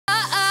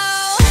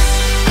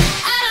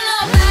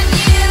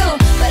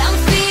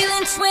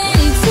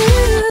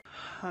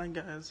Hi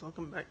guys,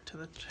 welcome back to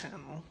the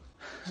channel.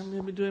 I'm going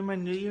to be doing my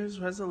New Year's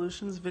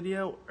resolutions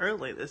video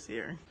early this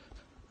year.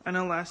 I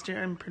know last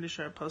year I'm pretty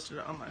sure I posted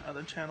it on my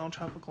other channel,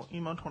 Tropical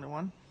Emo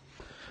 21.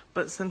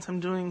 But since I'm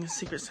doing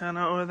Secret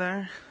Santa over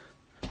there,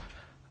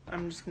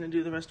 I'm just going to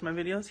do the rest of my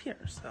videos here.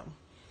 So,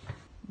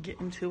 get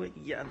into it.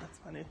 Yeah, that's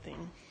my new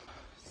thing.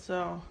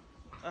 So,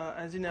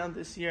 as you know,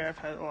 this year I've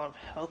had a lot of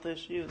health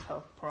issues,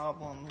 health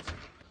problems.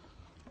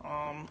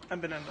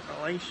 I've been in a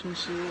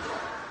relationship.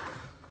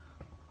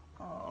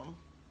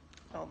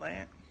 All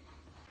that.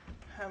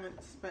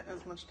 Haven't spent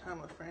as much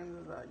time with friends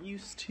as I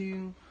used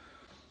to.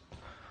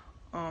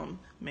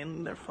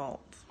 Mainly their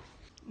fault.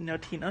 No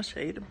tea, no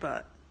shade,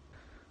 but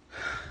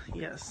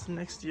yes,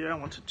 next year I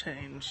want to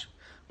change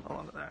a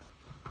lot of that.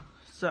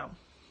 So,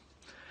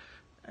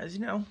 as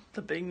you know,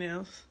 the big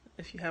news,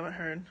 if you haven't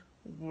heard,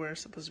 we're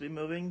supposed to be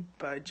moving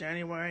by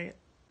January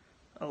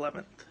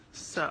 11th.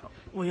 So,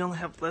 we only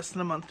have less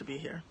than a month to be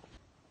here.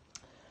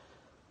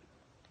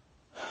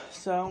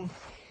 So,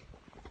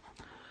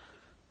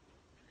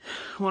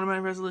 one of my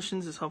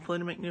resolutions is hopefully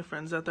to make new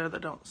friends out there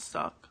that don't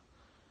suck.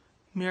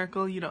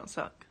 Miracle, you don't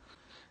suck.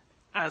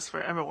 As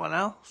for everyone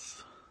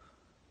else,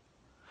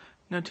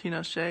 no tea,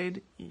 no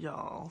shade,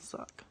 y'all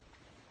suck.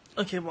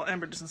 Okay, well,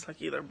 Amber doesn't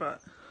suck either,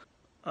 but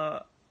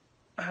I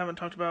haven't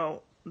talked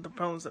about the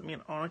problems that me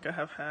and Annika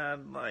have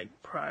had, like,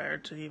 prior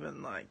to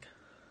even, like,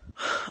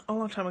 a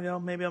long time ago.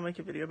 Maybe I'll make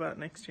a video about it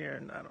next year,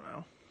 and I don't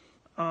know.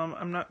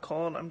 I'm not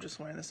cold, I'm just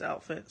wearing this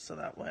outfit, so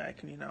that way I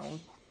can, you know,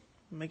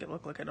 make it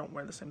look like I don't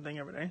wear the same thing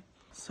every day.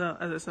 So,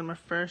 as I said, my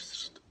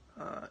first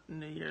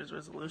New Year's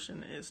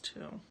resolution is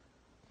to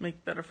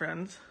make better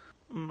friends.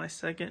 My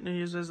second New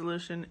Year's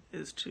resolution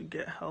is to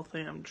get healthy.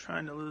 I'm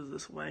trying to lose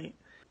this weight.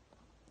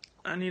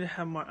 I need to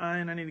have more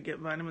iron. I need to get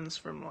vitamins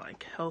from,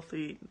 like,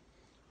 healthy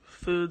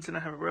foods, and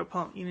I have a real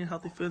problem eating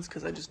healthy foods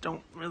because I just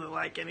don't really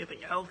like anything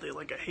healthy.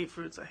 Like, I hate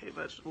fruits, I hate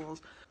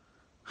vegetables.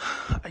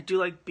 I do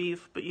like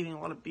beef, but eating a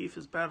lot of beef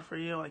is bad for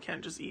you. I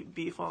can't just eat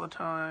beef all the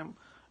time.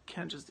 I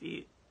can't just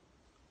eat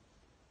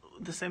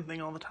the same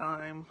thing all the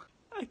time.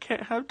 I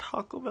can't have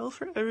Taco Bell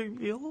for every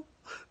meal.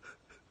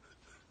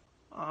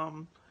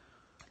 And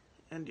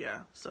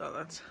yeah, so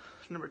that's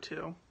number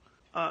 2.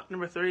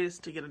 Number 3 is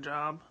to get a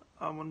job.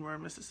 When we're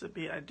in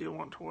Mississippi, I do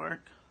want to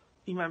work.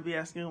 You might be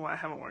asking why I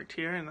haven't worked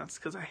here, and that's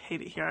because I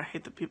hate it here. I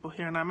hate the people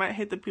here, and I might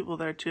hate the people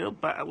there too,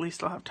 but at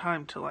least I'll have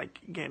time to, like,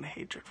 gain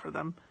hatred for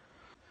them.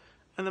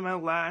 And then my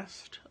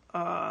last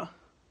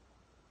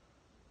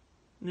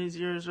New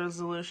Year's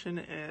resolution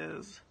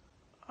is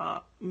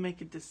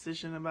make a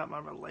decision about my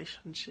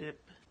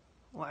relationship.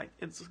 Like,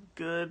 it's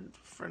good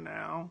for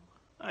now.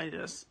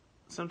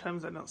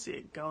 Sometimes I don't see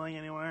it going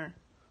anywhere.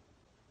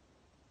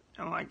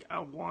 And, like, I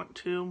want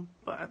to,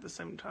 but at the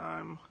same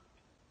time,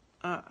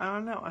 I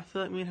don't know. I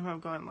feel like me and him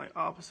have gone, like,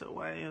 opposite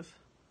ways.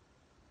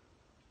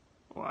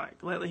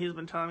 Like, lately he's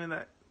been telling me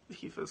that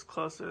he feels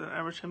closer than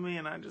ever to me,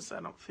 and I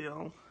don't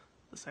feel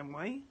the same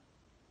way.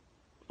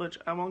 Which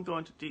I won't go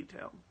into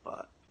detail,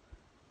 but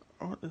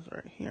what is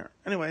right here?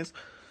 Anyways,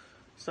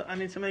 so I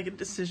need to make a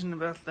decision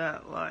about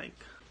that, like,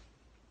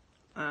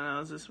 I don't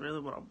know, is this really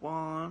what I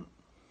want?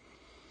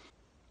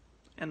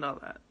 And all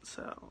that,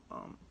 so,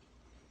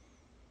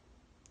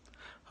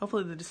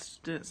 hopefully this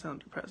didn't sound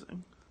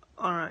depressing.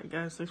 Alright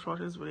guys, thanks for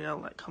watching this video.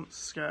 Like, comment,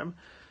 subscribe,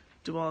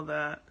 do all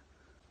that.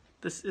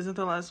 This isn't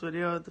the last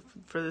video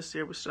for this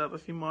year. We still have a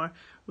few more.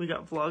 We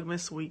got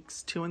Vlogmas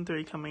weeks 2 and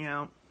 3 coming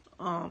out.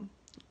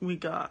 We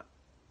got,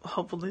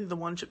 hopefully, the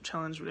One Chip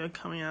Challenge video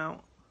coming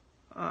out.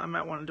 I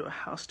might want to do a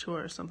house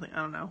tour or something,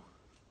 I don't know.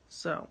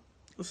 So,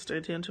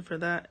 stay tuned for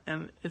that,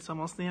 and it's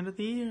almost the end of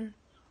the year.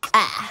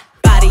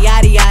 Yada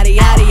yada yada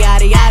yada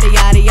yada yada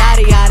yada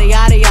yada yada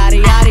yada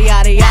yada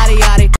yada yada yada.